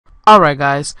Alright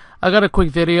guys, I got a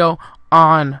quick video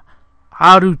on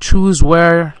how to choose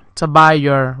where to buy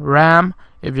your RAM.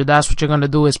 If that's what you're going to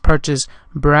do, is purchase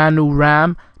brand new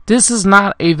RAM. This is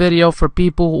not a video for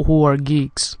people who are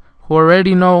geeks, who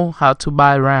already know how to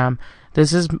buy RAM.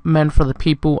 This is meant for the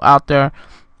people out there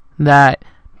that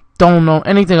don't know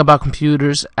anything about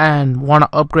computers and want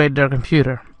to upgrade their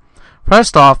computer.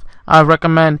 First off, I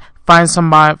recommend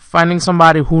finding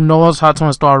somebody who knows how to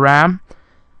install RAM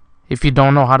if you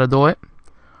don't know how to do it,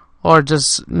 or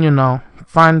just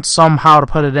find somehow to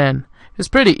put it in. It's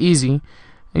pretty easy,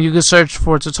 and you can search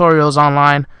for tutorials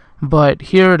online, but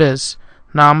here it is.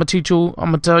 Now I'm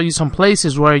gonna tell you some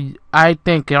places where I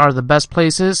think are the best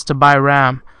places to buy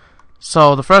RAM.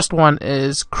 So the first one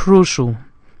is Crucial.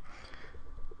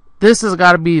 This has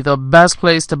got to be the best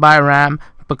place to buy RAM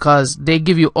because they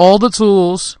give you all the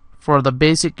tools for the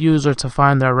basic user to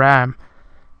find their RAM.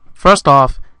 First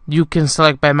off, you can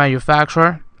select by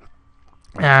manufacturer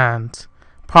and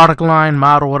product line,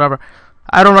 model, whatever.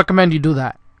 I don't recommend you do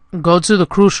that. Go to the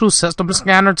Crucial System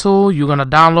Scanner tool. You're gonna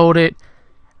download it,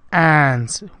 and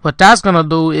what that's gonna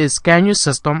do is scan your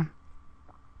system.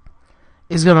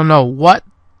 It's gonna know what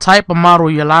type of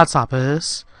model your laptop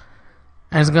is,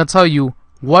 and it's gonna tell you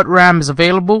what RAM is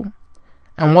available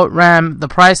and what RAM, the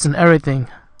price and everything.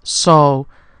 So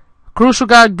Crucial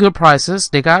got good prices.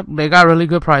 They got really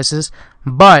good prices,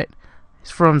 but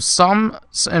from some,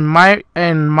 in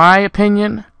my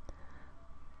opinion,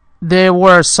 there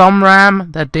were some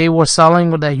RAM that they were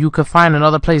selling that you could find in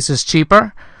other places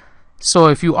cheaper. So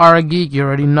if you are a geek, you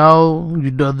already know.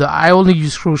 I only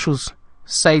use Crucial's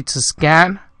site to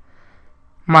scan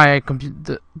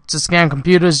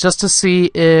computers just to see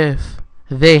if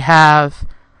they have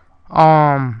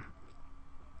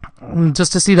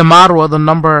just to see the model or the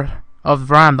number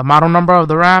of RAM, the model number of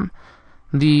the RAM,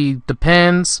 the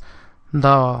pins,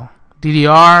 the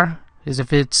DDR, is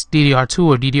if it's DDR2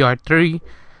 or DDR3.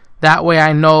 That way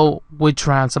I know which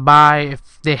RAM to buy,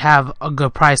 if they have a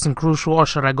good price in Crucial, or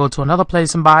should I go to another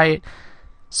place and buy it.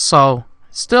 So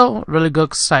still really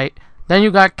good site. Then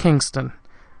you got Kingston.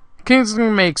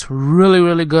 Kingston makes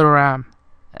really good RAM,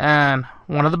 and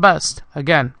one of the best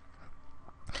again.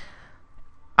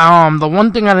 The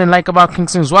one thing I didn't like about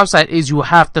Kingston's website is you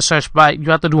have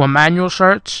to do a manual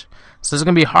search, so it's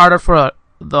gonna be harder for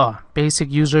the basic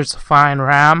users to find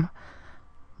RAM.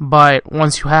 But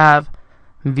once you have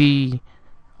the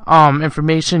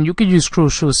information, you can use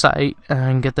Crucial site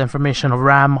and get the information of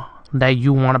RAM that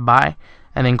you want to buy,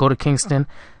 and then go to Kingston.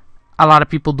 A lot of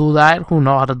people do that who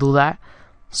know how to do that,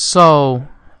 so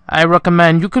I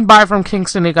recommend you can buy from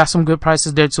Kingston. They got some good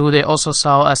prices there too. They also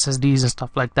sell SSDs and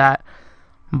stuff like that.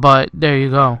 But there you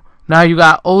go. Now you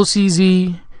got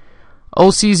OCZ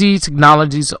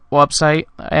Technologies website,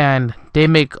 and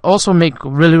they also make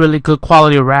really good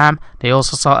quality RAM. They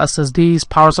also sell SSDs,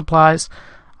 power supplies,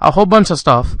 a whole bunch of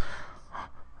stuff.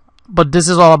 But this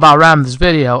is all about RAM, this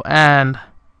video, and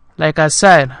like I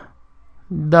said,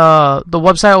 the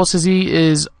website OCZ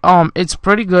is it's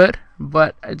pretty good,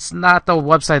 but it's not the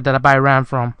website that I buy RAM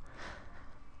from.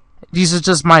 These are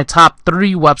just my top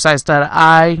 3 websites that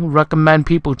I recommend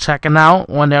people checking out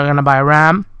when they're gonna buy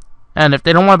RAM. And if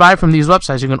they don't want to buy from these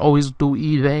websites, you can always do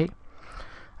eBay,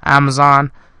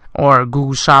 Amazon, or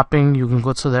Google Shopping. You can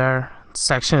go to their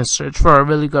section and search for a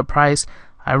really good price.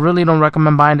 I really don't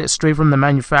recommend buying it straight from the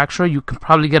manufacturer. You can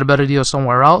probably get a better deal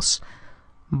somewhere else,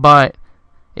 but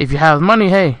if you have money,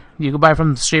 hey, you can buy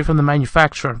straight from the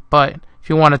manufacturer. But if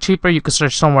you want it cheaper, you can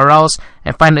search somewhere else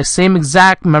and find the same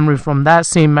exact memory from that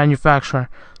same manufacturer.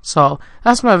 So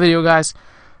that's my video, guys.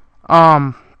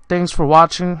 Thanks for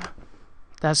watching.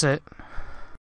 That's it.